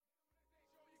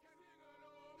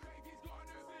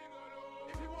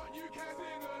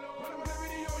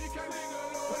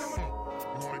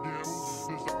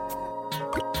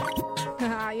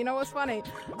You know what's funny?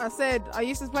 I said I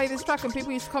used to play this track and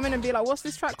people used to come in and be like, what's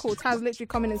this track called? Taz literally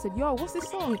come in and said, yo, what's this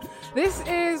song? This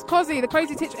is Kozee, the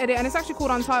Crazy Titch edit, and it's actually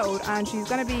called Untitled, and she's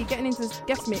going to be getting into this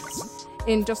guest mix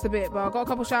in just a bit, but I've got a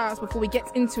couple shout outs before we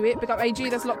get into it. Big up AG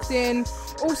that's locked in.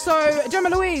 Also Gemma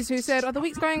Louise, who said, are the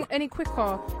weeks going any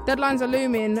quicker? Deadlines are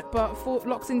looming, but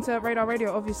locked into Radar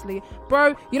Radio, obviously.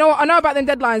 Bro, you know what, I know about them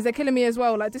deadlines, they're killing me as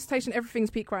well. Like dissertation, everything's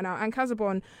peak right now. And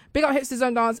Kazabon, big up Hipster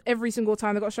Zone Dance every single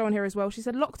time. They got a show on here as well. She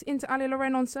said locked into Ali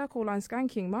Loren on Circle Line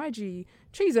skanking. My G,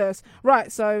 Jesus.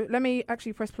 Right, so let me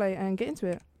actually press play and get into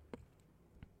it.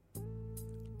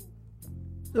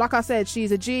 Like I said,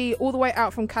 she's a G, all the way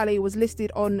out from Cali, was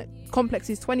listed on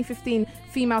Complex's 2015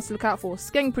 Females to Look Out For.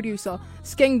 Skeng producer,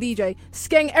 Skeng DJ,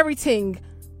 Skeng everything.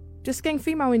 Just Skeng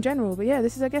female in general. But yeah,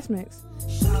 this is her guest mix.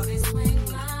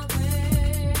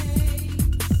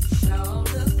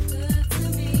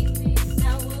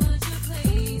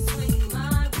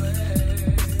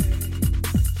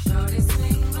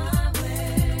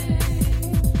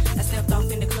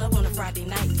 Friday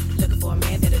night, looking for a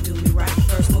man that'll do me right.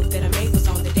 First move that I made was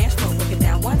on the dance floor. Broke it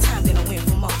down one time, then I went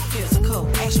for more. Physical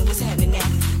action was happening now.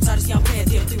 Saw this young player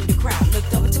dip through the crowd.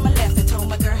 Looked over to my left and told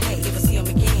my girl, hey, if I see him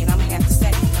again, I'ma have to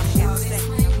say, I'ma have to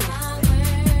say.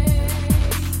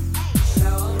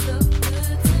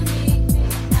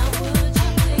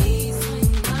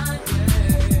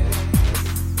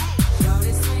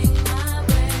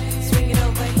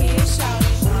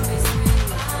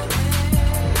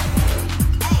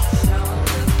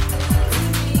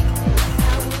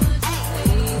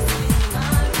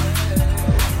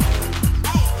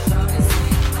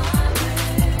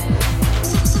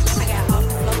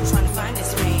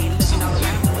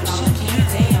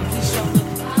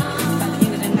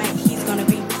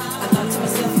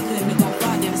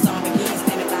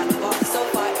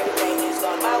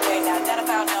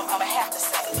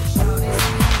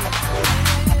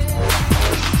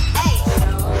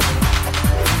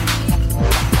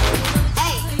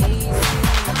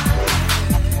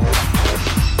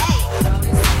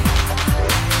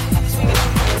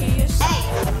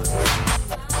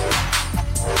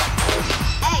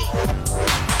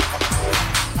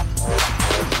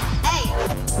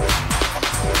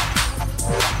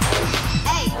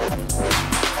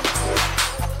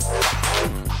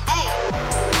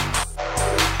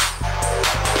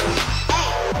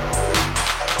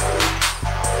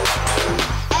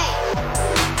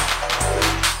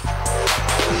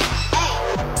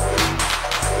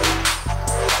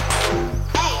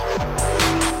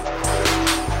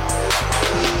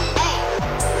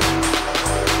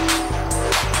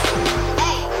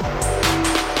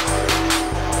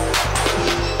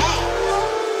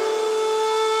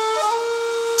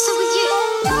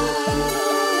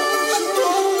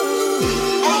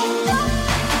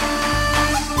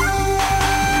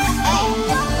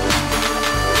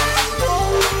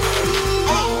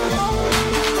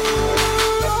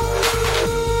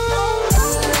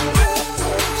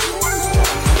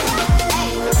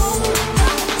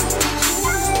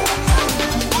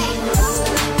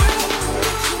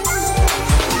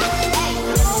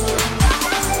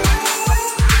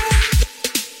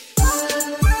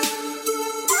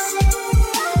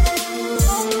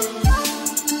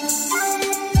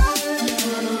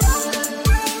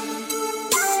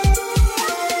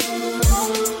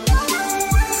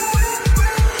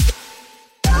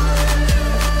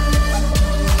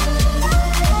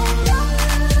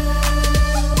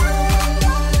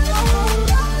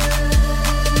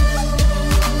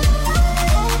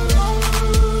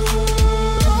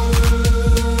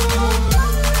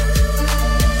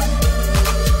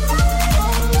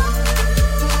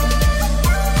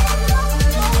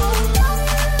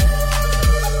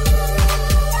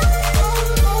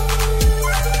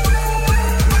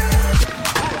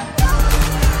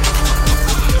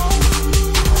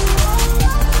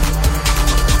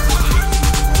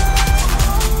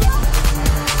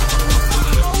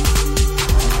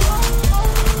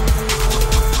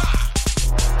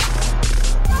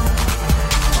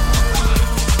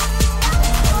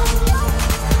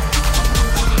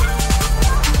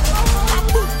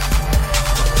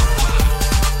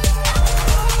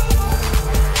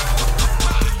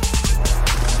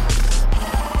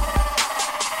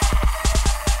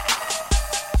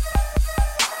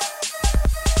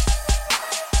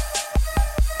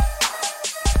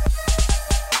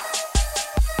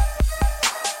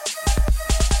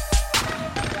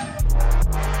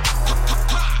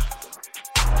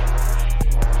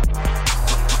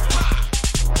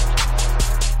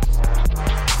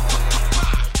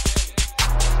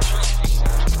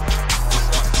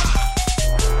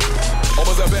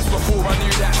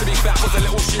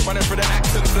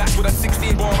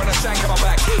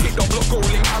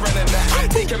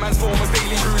 man's phone was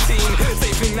daily routine.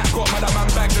 Same thing that got mad at man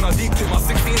bagged and I deep to my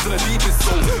 16 to the deepest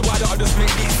soul. Why don't I just make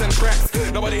beats and tracks?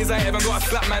 Nowadays I ain't even got a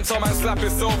slap man, tell man slap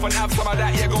himself and have some of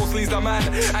that, yeah, go sleaze the man.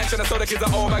 I ain't tryna sell the kids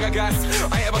an old bag of gas.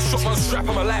 I ain't ever shot one strap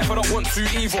in my life, I don't want to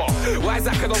either. Why is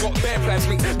that? Cause I got bare plans,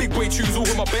 make big boy choose all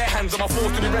with my bare hands. I'm a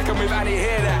force to be reckoned with, I didn't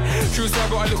hear that. True, so I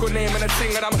got a little name and a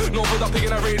ting, and I'm known for the pig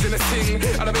and a rage and a sing.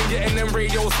 And I've been getting them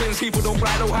radio spins, people don't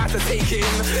quite know how to take it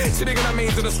in. See, big and I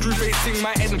made to the screw face sing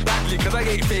my end badly, cause I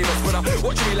ain't famous. But I'm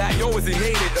watching me like, yo, has he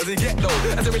made it? Does he get low?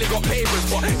 Hasn't really got papers,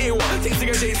 but ew, things to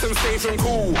get Jason safe and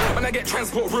cool. Man, I get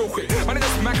transport real quick. Man, I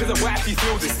just mad cause the wifey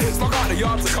feel this. Snuck out the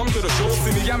yard to come to the show.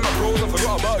 See me and my bros, I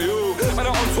forgot about you. Man,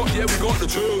 I'm on top, yeah, we got the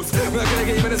juice. Man, I'm gonna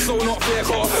game and it's so not fair,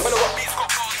 cause man, I got beats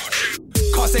got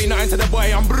can't say nothing to the boy,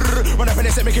 I'm brrr. Run up in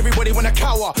this and make everybody wanna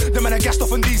cower. The man I gassed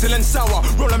off on diesel and sour.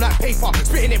 Roll them like paper,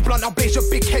 spitting it blunt, I'll blaze your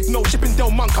big head, no chipping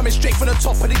Del Monk. Coming straight from the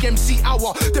top of the MC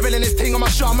hour. Deviling this thing on my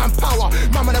Shaman power.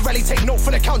 Man on the rally, take note for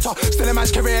the counter. Still a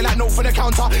man's career like note for the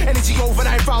counter. Energy over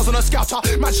 9,000 on a scouter.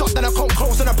 Man shot, then I can't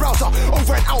close on a browser.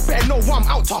 Over and out, better know I'm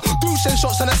outer. Do send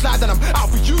shots and I slide and I'm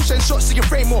out for you. Send shots to your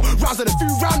frame more. Rounds of a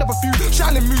few, round up a few.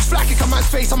 Shining moves, fly kick a man's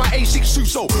face on my A6 shoe.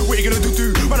 So, what you gonna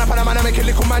do? Run up on a man and make a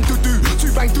little man do.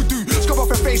 Two bang do. Scrub off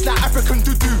her face like African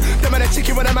do. Them and a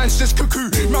chicken when a man's just cuckoo.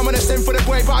 Man wanna send for the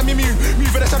boy, but I'm immune. Move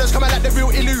for the shadows, come out like the real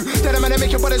illu. Then a man that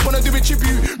make your brothers wanna do a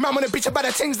tribute. Man wanna bitch about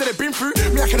the things that they've been through.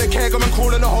 Me, I couldn't care, come and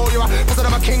call in the hole, you are. Cause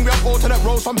I'm a king, we have alternate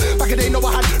roles from back in the day, know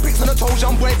I had bricks on the toes,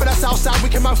 I'm way for the south side,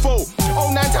 wicked man foe. Oh,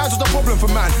 9 times was the problem for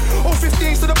man. Oh,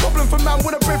 15's to the problem for man.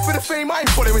 Wanna bread for the fame, I ain't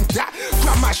following that.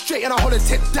 Grab my straight and I hold a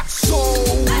tip, that's so.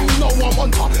 No one on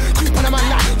top. Creep on a man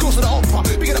like, goes to the opera.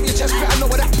 Bigging up your chest, better know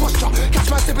where that posture. Catch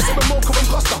my sipping, sipping more, come and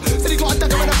Costa. Said he got a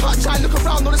dagger and a patch, I look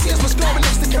around, all the CS was scarring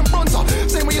lipstick and bronzer.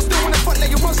 Same way you still on the front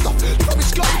leg, you run stuff. You probably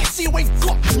scar, you can see you ain't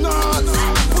got none.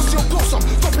 Pussy or blossom,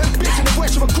 stop and bitch in the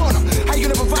voice of a grown up. How you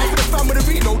gonna provide for the fam with a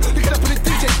reload? Look it up in the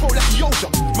DJ quote like a Yoda.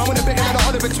 Man with a bigger than a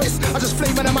Oliver Twist. I just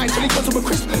flame in the mind till he comes up a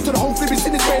crisp. To the whole flip is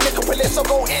in this way, lick up a list, I'll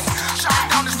go in. Shut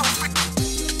down this stuff.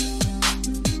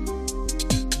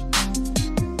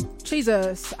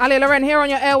 Jesus. Ali Loren here on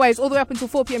your airways all the way up until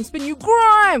 4 p.m. Spin you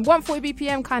grime. 140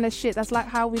 BPM kind of shit. That's like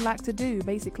how we like to do,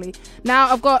 basically. Now,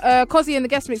 I've got Kozee in the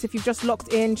guest mix if you've just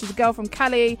locked in. She's a girl from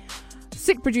Cali.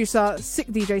 Sick producer, sick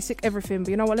DJ, sick everything.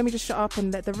 But you know what? Let me just shut up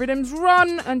and let the rhythms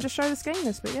run and just show the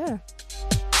skaness. But yeah.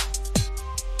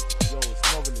 Yo,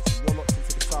 it's Novelist. You're locked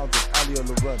into the sound of Ali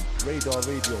Loren. Radar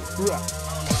Radio.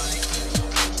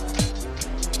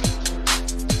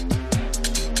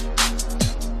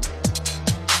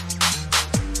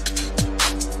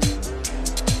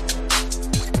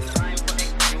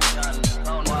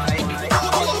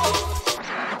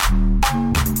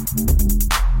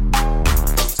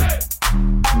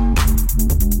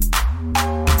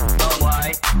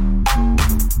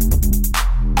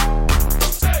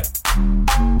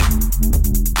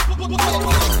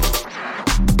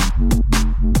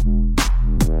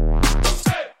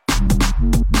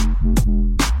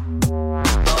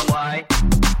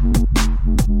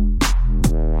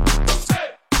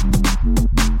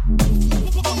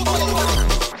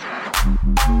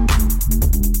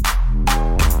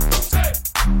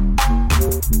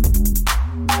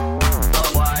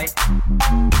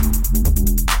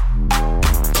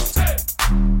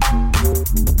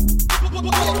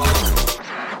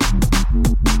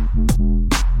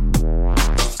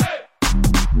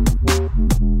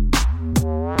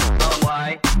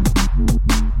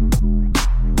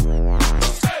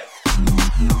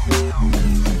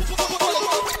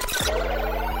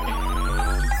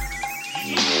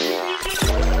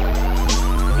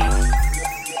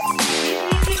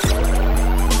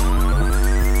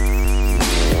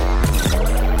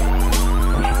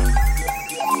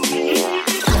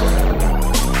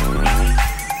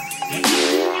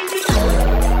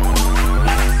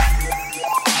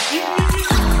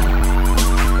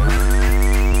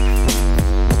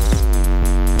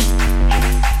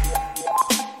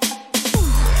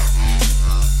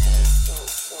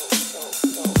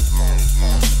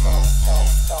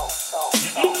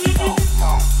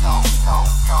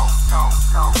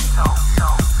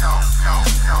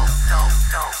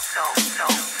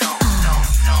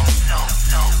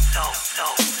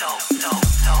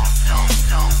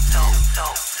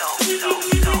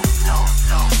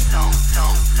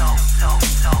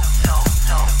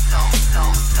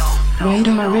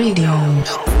 Radar Radio.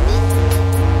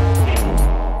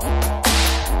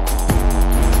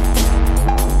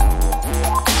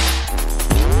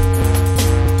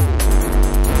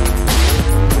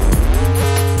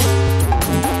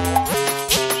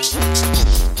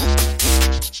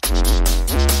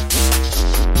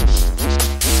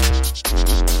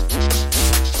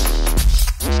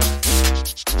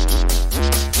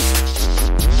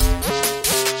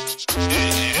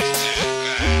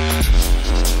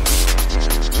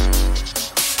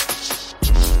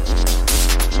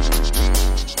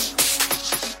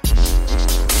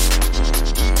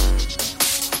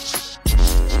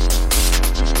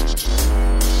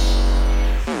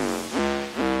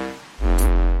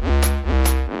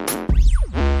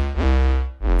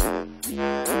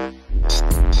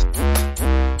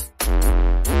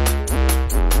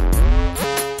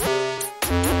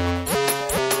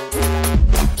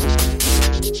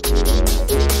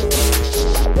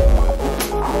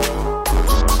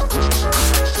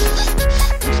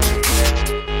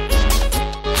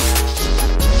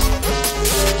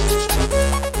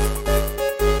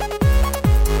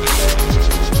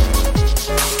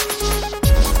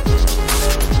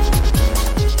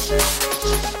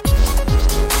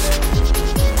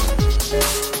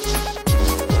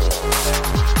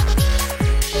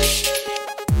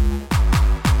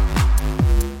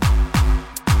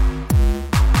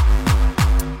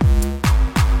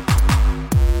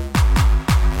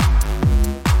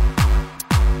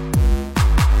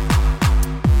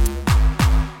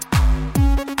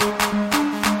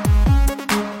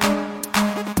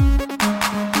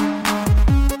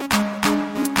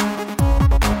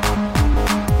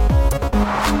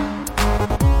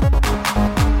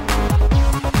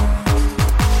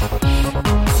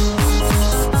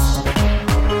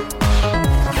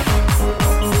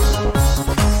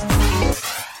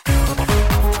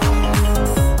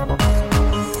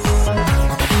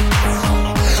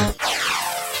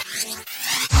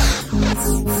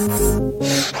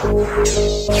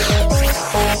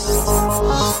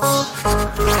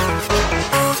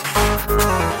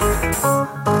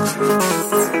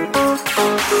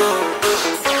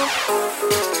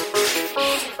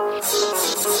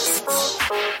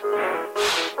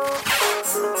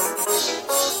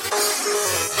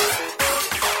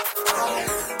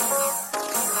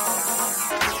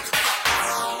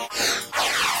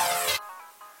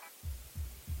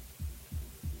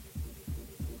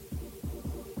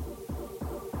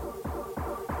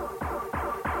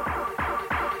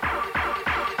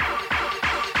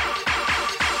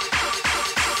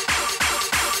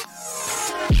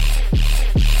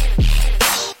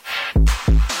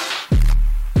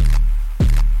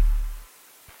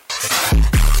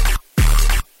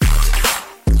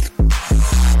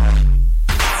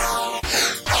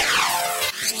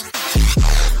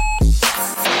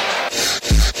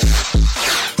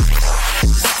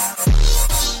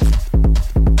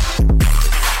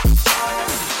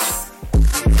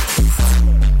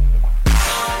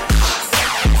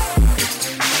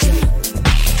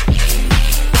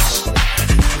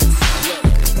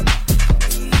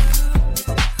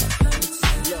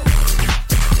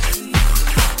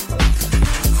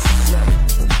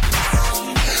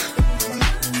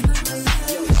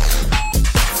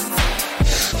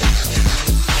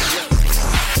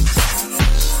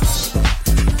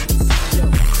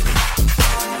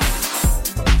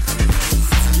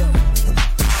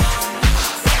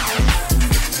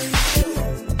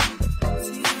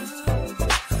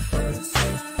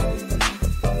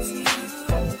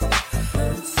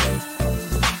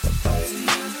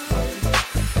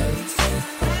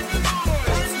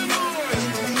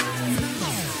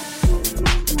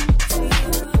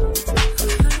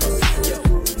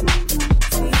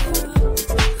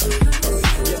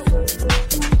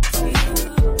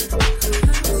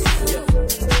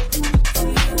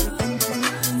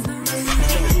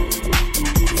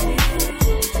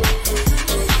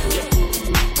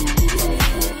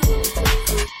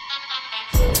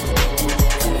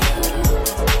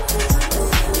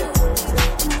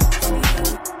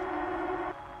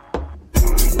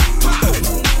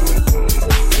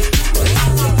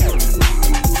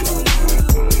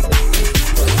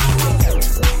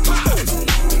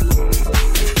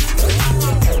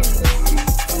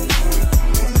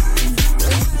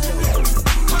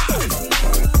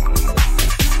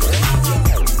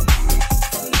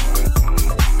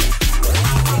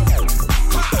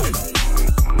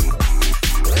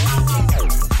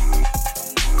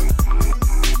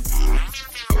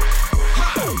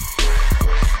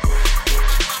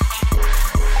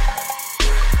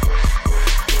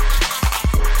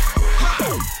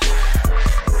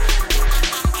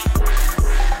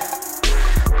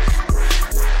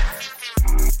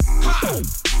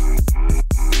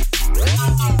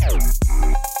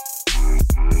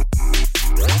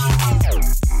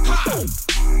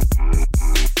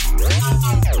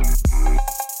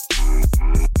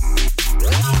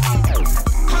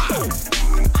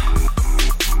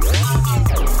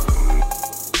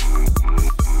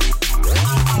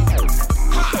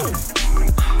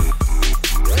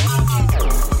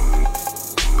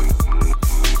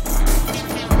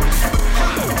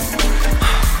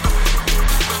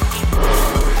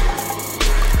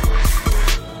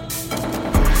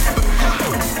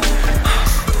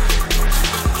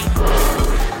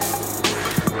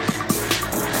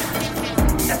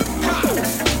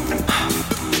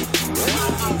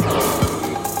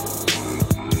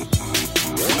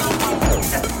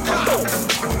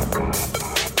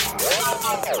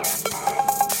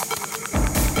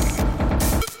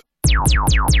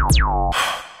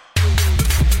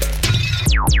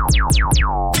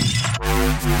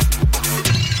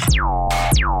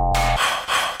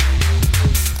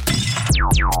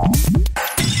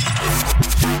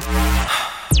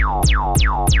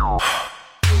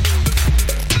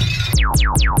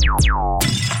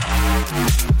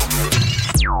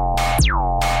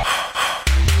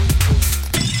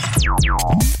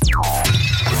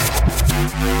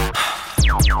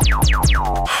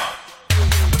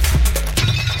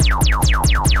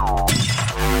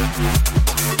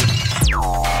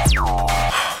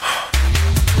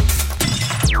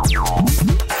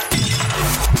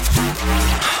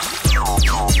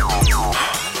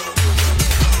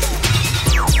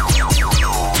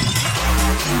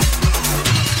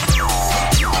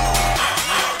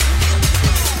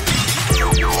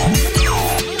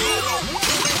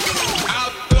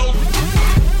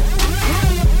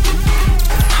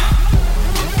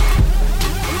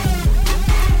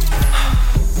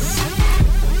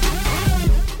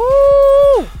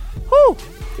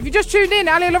 tuned in.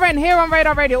 Ali Loren here on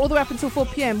Radar Radio all the way up until 4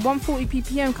 p.m. 1:40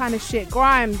 ppm kind of shit.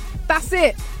 Grime. That's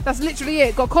it. That's literally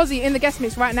it. Got Kozee in the guest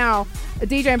mix right now. A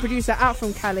DJ and producer out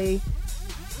from Cali.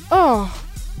 Oh,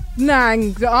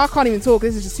 nang. I can't even talk.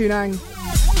 This is just too nang.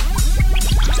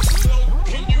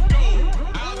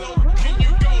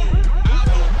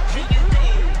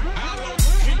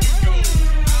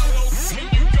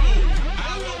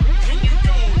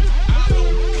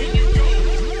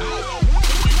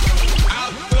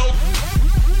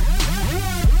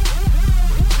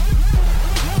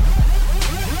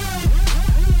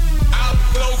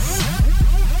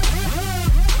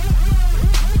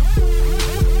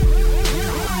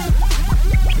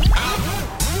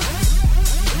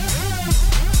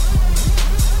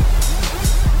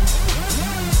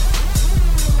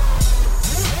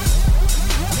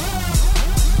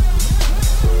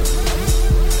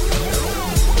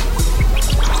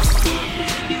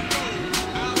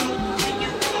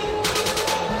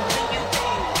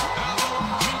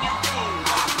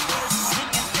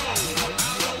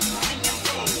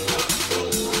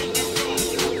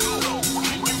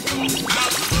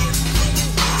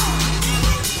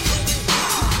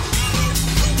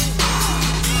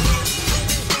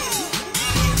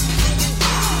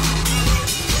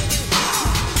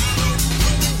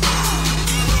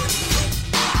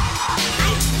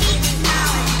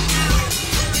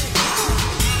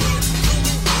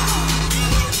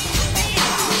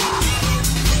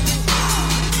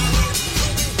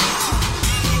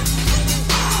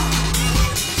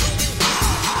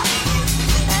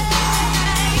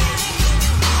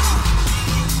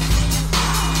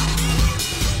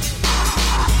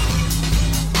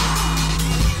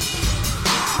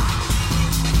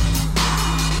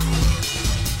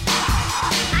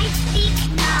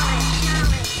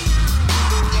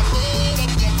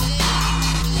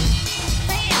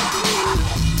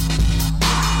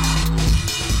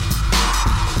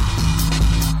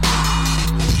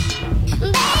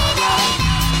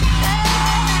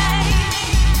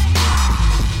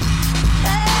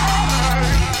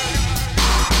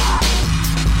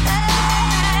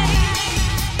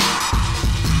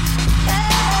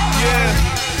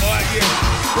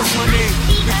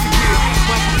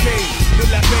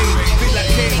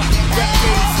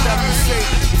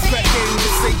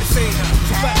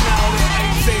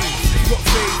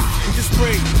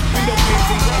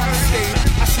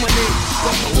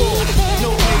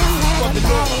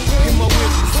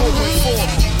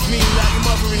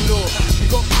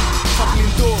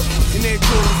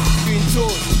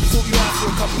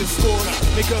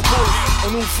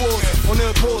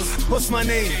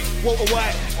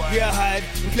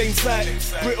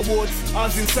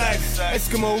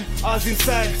 Eskimo, I was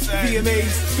inside,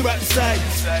 VMAs, still at the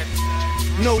side.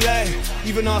 No lie,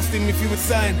 even asked him if he would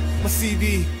sign my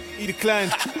CD, he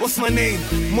declined. What's my name?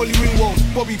 Molly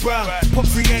Ringwald, Bobby Brown, Pop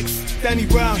 3X, Danny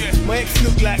Brown. My ex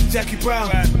look like Jackie Brown.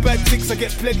 Bad ticks, I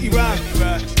get plenty round.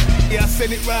 Yeah, I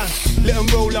send it round. Let them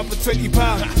roll up for £20.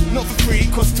 Not for free,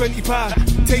 it costs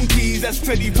 £20. 10 keys, that's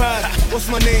 £20. What's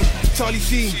my name? Charlie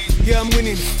Sheen. Yeah, I'm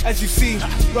winning, as you've seen.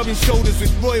 Rubbing shoulders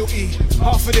with royalty.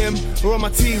 Half of them are on my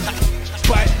team.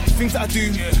 Buy things that I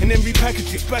do and then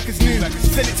repackage it back as new.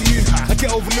 Sell it to you, I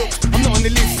get overlooked. I'm not on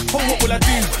the list. Oh, what will I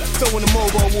do? Don't want a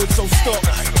mobile award, so stop.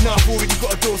 Now I've already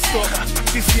got a doorstop.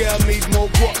 This year I made more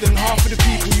guap than half of the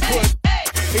people you put.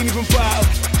 Ain't even bought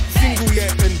a single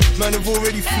yet, and man, I've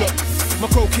already flopped. My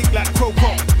crow kick like crow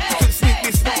cop. You can sneak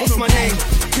this. What's my name?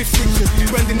 Chris Richard,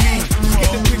 Brandon Lee. Get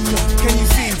the picture, can you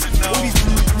see? All these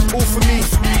all for me.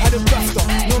 Had a blaster,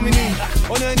 nominee.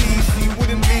 On her knees, she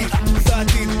wouldn't leave. So I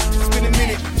did. It's been a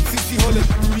minute since she hollered.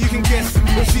 But you can guess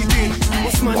what she did.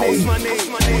 What's my name? My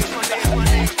name, my name, my name, my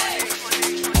name.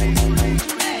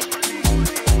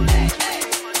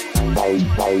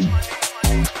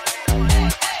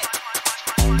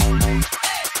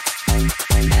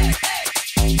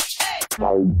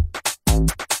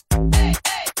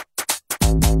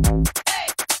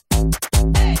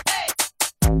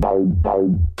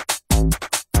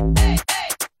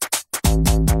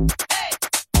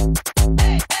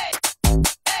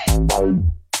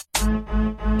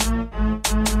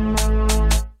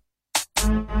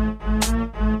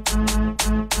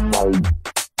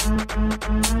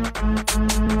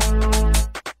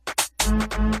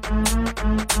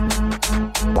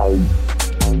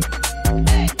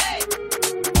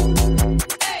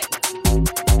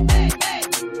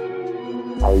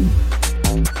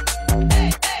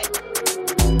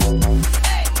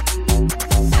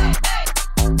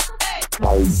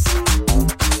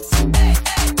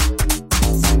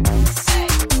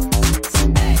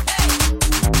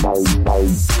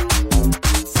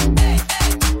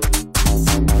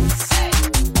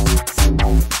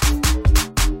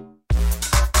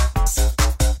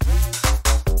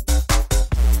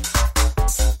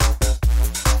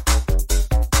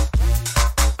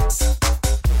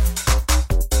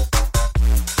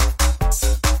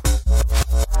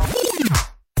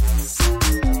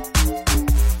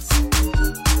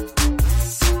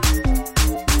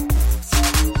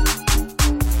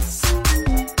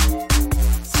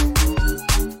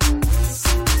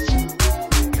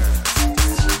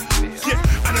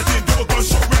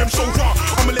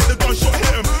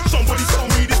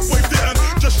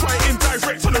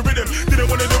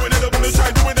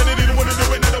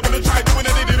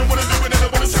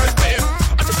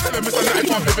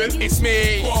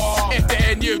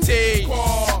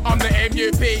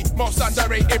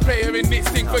 underrated player in this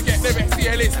thing. Forget the rest of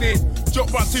your listening. Drop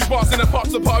 2 bars in the pop,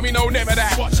 so part of me know never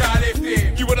that. Watch how I lift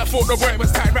it. You would have thought the word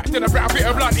was tight, wrapped in a brown bit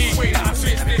of bloody. Wait, I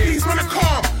switched it. These men are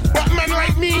calm, but man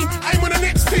like me, I'm on the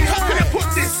next thing. How can I put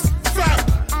this?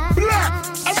 Fam, black,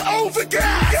 I'm over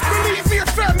gas. Believe me,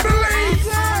 fam, believe.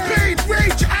 Paid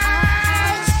rage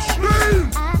out. Boom,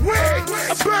 wait,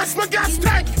 I burst my gas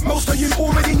tank. Most of you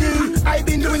already knew. I've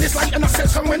been doing this like an upset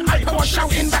song when I was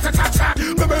shouting rat-a-tat-tat.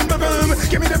 Boom, boom, boom, boom.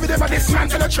 Give me the rhythm of this man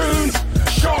to the tune.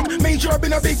 Shock, made sure I've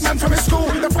been a big man from his school.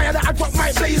 The fire that I drop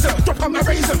my blazer, drop on my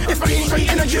razor. If I ain't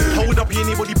straight in a you. Hold up,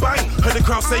 anybody bang. Heard the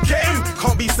crowd say, get him.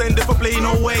 Can't be sending for play,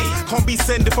 no way. Can't be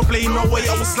sending for play, no way.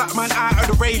 I will slap man out of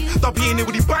the rave. Stop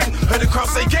anybody bang. Heard the crowd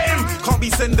say, get him. Can't be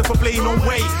sending for play, no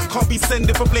way. Can't be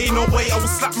sending for play, no way. I will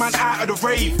slap man out of the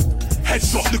rave.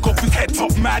 Headshot, look off his head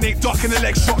top, man ain't ducking the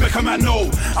leg shot, make a man know.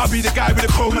 I'll be the guy with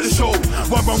the chrome at the show.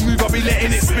 One wrong move, I'll be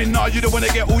letting it spin. Now you don't wanna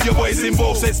get all your boys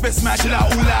involved. Say it's best man, chill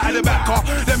out, all out of the back car.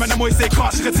 Them and the boys say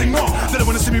can't shake a thing off. They don't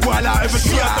wanna see me wild out over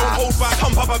Me, I don't hold back,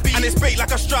 pump up a beat. And it's bait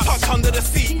like a strap, tucked under the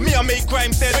seat. Me, I make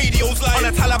grime, dead radios live. On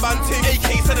a Taliban ting,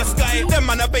 AK to the sky. Them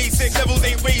man are basic, levels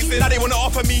ain't raising. Now they wanna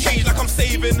offer me change like I'm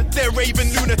saving. They're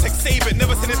raving, lunatic, save it.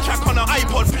 Never seen this track on an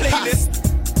iPod playlist.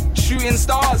 Shooting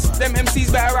stars, them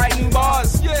MCs better write new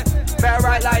bars. Yeah, better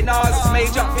write like Nas.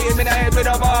 Major up him in the head with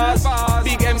the bars.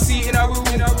 Big MC in a room,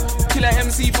 killer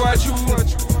MC for a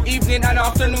tune. Evening and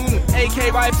afternoon,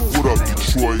 AK rifle. What up,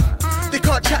 Detroit? They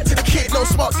can't chat to the kid, no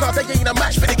sparks, now they ain't a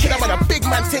match for the kid. I'm on a big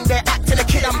man thing, they're acting a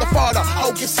kid. I'm the father,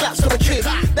 I'll give slaps to a kid.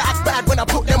 They act bad when I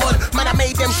put them on. Man, I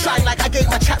made them shine like I gave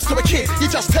my chaps to a kid. You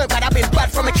just turned bad, I've been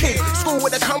bad from a kid. School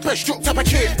with a compass, dropped up a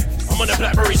kid. I'm on a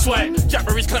Blackberry sweat,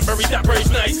 Jackberry's, Clackberry, that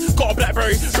berry's nice. Got a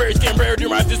Blackberry, berry's getting rare, do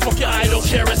right this pocket, I don't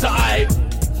care, it's a eye.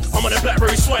 I'm on a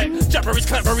Blackberry sweat, Jackberry's,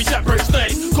 Clackberry, that berry's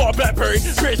nice. Got a Blackberry,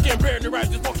 berry's getting rare, do right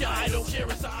this pocket, I don't care,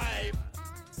 it's a eye.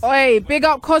 Oi, big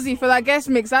up Kozee for that guest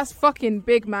mix. That's fucking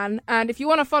big, man. And if you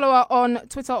want to follow her on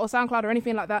Twitter or SoundCloud or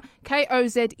anything like that,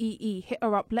 Kozee, hit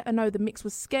her up. Let her know the mix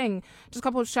was skeng. Just a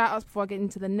couple of shout-outs before I get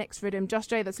into the next rhythm. Just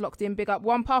Jay, that's locked in. Big up.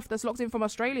 One Puff, that's locked in from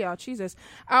Australia. Jesus.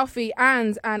 Alfie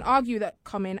and Argue that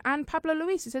come in. And Pablo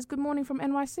Luis, who says, good morning from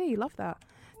NYC. Love that.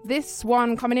 This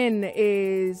one coming in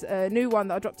is a new one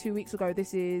that I dropped 2 weeks ago.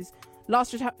 This is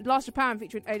Last Japan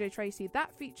featuring AJ Tracy.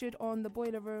 That featured on the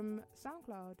Boiler Room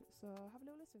SoundCloud. So have a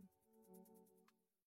little listen.